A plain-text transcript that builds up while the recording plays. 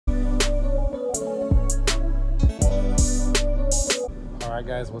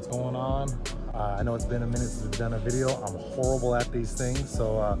Alright guys, what's going on? I know it's been a minute since we've done a video. I'm horrible at these things,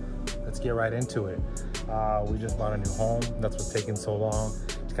 so let's get right into it. We just bought a new home. That's what's taking so long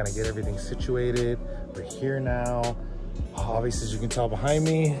to kind of get everything situated. We're here now. Obviously, as you can tell behind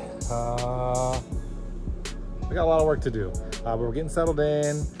me, we got a lot of work to do. But we're getting settled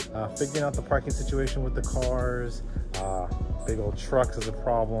in, figuring out the parking situation with the cars. Big old trucks is a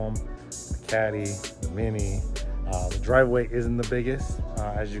problem. The Caddy, the Mini. The driveway isn't the biggest,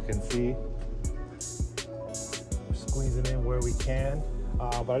 as you can see. We're squeezing in where we can.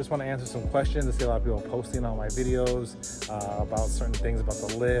 But I just want to answer some questions. I see a lot of people posting on my videos about certain things about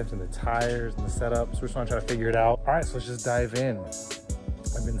the lift and the tires and the setup. So we're just want to try to figure it out. All right, so let's just dive in.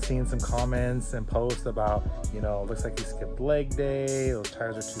 I've been seeing some comments and posts about, you know, looks like you skipped leg day, those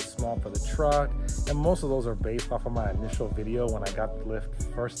tires are too small for the truck. And most of those are based off of my initial video when I got the lift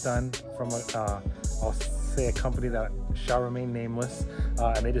first done from I'll say a company that shall remain nameless,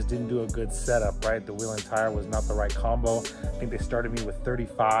 and they just didn't do a good setup, right? The wheel and tire was not the right combo. I think they started me with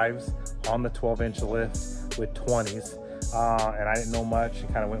 35s on the 12-inch lift with 20s, and I didn't know much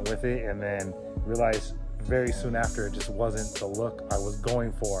and kind of went with it, and then realized very soon after it just wasn't the look I was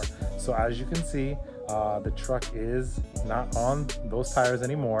going for. So as you can see, the truck is not on those tires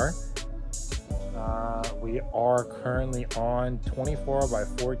anymore. We are currently on 24 by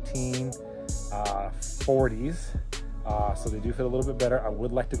 14 40s, so they do fit a little bit better. I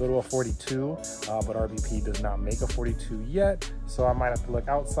would like to go to a 42, but RBP does not make a 42 yet, so I might have to look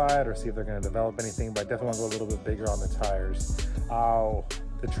outside or see if they're going to develop anything, but I definitely want to go a little bit bigger on the tires.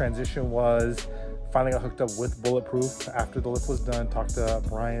 The transition was finally got hooked up with Bulletproof after the lift was done. Talked to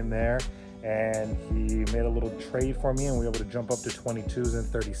Brian there, and he made a little trade for me, and we were able to jump up to 22s and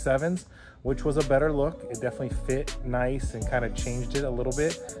 37s, which was a better look. It definitely fit nice and kind of changed it a little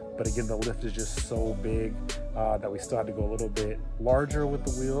bit. But again, the lift is just so big that we still had to go a little bit larger with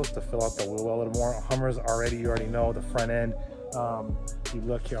the wheels to fill out the wheel well a little more. Hummers already, you already know, the front end. You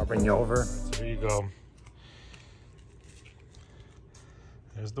look here, I'll bring you over. So here you go.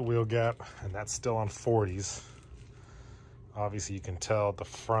 There's the wheel gap, and that's still on 40s. Obviously, you can tell the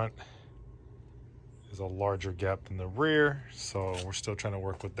front is a larger gap than the rear, so we're still trying to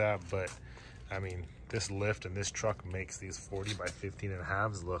work with that. But I mean, this lift and this truck makes these 40 by 15 and a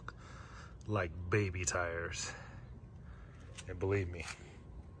halves look like baby tires. And believe me,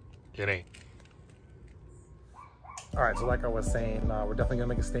 it ain't. All right, so like I was saying, we're definitely gonna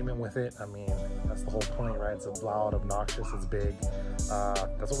make a statement with it. I mean, that's the whole point, right? It's loud, obnoxious, it's big.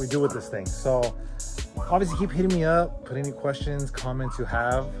 That's what we do with this thing. So obviously keep hitting me up, put any questions, comments you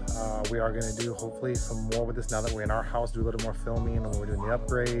have. We are gonna do hopefully some more with this now that we're in our house, do a little more filming when we're doing the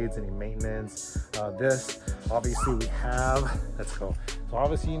upgrades, any maintenance. This, obviously we have, let's go. So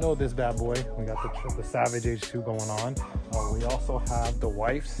obviously you know this bad boy. We got the Savage H2 going on. We also have the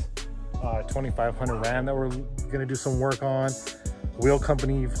wife's 2500 Ram that we're gonna do some work on. Wheel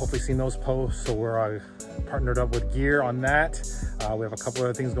company, you've hopefully seen those posts, so we're partnered up with Gear on that. We have a couple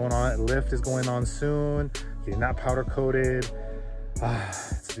other things going on. Lift is going on soon, getting that powder coated.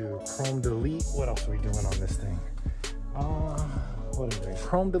 Let's do chrome delete. What else are we doing on this thing? What are we doing?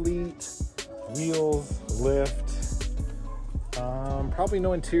 Chrome delete, wheels, lift. Probably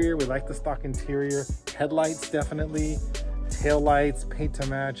no interior. We like the stock interior. Headlights definitely. Tail lights, paint to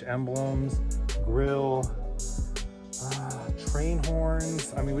match, emblems, grill, train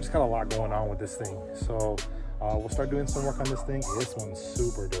horns. I mean, we just got a lot going on with this thing. So we'll start doing some work on this thing. This one's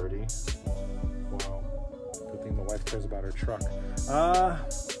super dirty. Wow. Good thing the wife cares about her truck.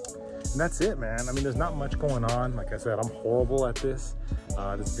 And that's it, man. I mean, there's not much going on. Like I said, I'm horrible at this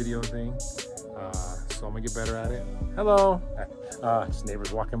video thing. So I'm gonna get better at it. Hello. Just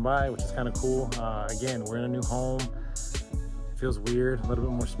neighbors walking by, which is kind of cool. Again, we're in a new home. Feels weird, a little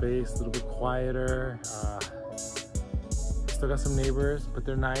bit more space, a little bit quieter. Still got some neighbors, but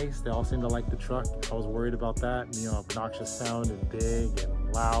they're nice. They all seem to like the truck. I was worried about that, you know, obnoxious sound and big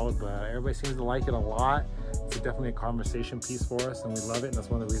and loud, but everybody seems to like it a lot. It's definitely a conversation piece for us, and we love it, and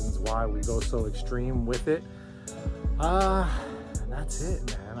that's one of the reasons why we go so extreme with it. That's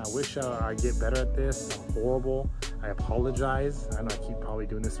it, man. I wish I get better at this. I'm horrible. I apologize. I know I keep probably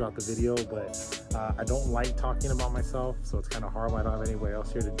doing this throughout the video, but I don't like talking about myself, so it's kind of hard when I don't have anybody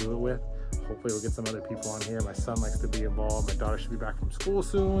else here to do it with. Hopefully we'll get some other people on here. My son likes to be involved. My daughter should be back from school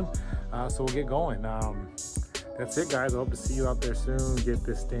soon, so we'll get going. That's it, guys. I hope to see you out there soon. Get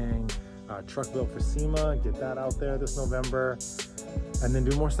this thing truck built for SEMA. Get that out there this November. And then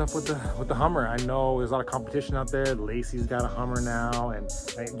do more stuff with the Hummer. I know there's a lot of competition out there. Lacey's got a Hummer now, and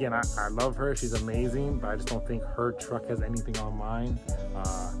again, I love her. She's amazing, but I just don't think her truck has anything on mine.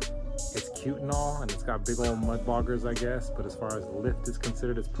 It's cute and all, and it's got big old mud boggers, I guess, but as far as lift is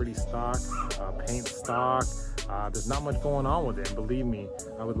considered, it's pretty stock. Paint stock. There's not much going on with it, and believe me,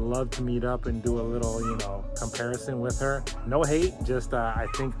 I would love to meet up and do a little, you know, comparison with her. No hate, just I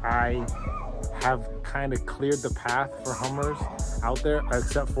think I have kind of cleared the path for Hummers out there,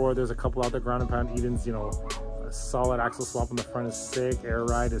 except for there's a couple out there. Ground and Pound Eden's, you know, solid axle swap in the front is sick, air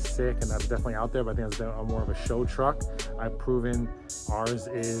ride is sick, and that's definitely out there, but I think that's more of a show truck. I've proven ours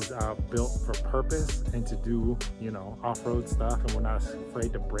is built for purpose and to do, you know, off-road stuff, and we're not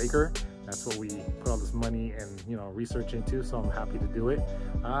afraid to break her. That's what we put all this money and, you know, research into, so I'm happy to do it.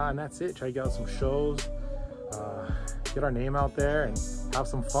 And that's it. Try to get out some shows, get our name out there, and have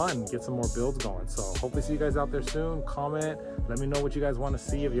some fun, get some more builds going. So hopefully see you guys out there soon. Comment, let me know what you guys want to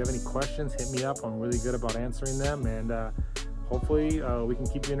see. If you have any questions, hit me up. I'm really good about answering them, and hopefully we can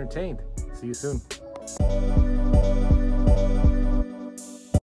keep you entertained. See you soon.